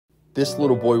This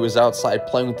little boy was outside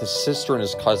playing with his sister and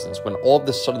his cousins when all of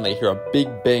a sudden they hear a big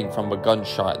bang from a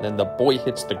gunshot, and then the boy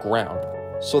hits the ground.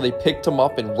 So they picked him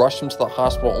up and rushed him to the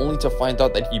hospital, only to find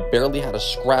out that he barely had a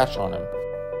scratch on him.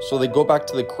 So they go back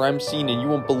to the crime scene, and you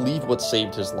won't believe what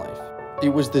saved his life. It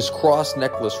was this cross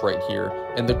necklace right here,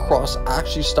 and the cross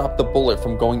actually stopped the bullet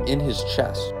from going in his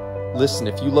chest. Listen,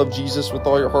 if you love Jesus with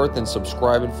all your heart, then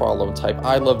subscribe and follow, and type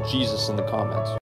 "I love Jesus" in the comments.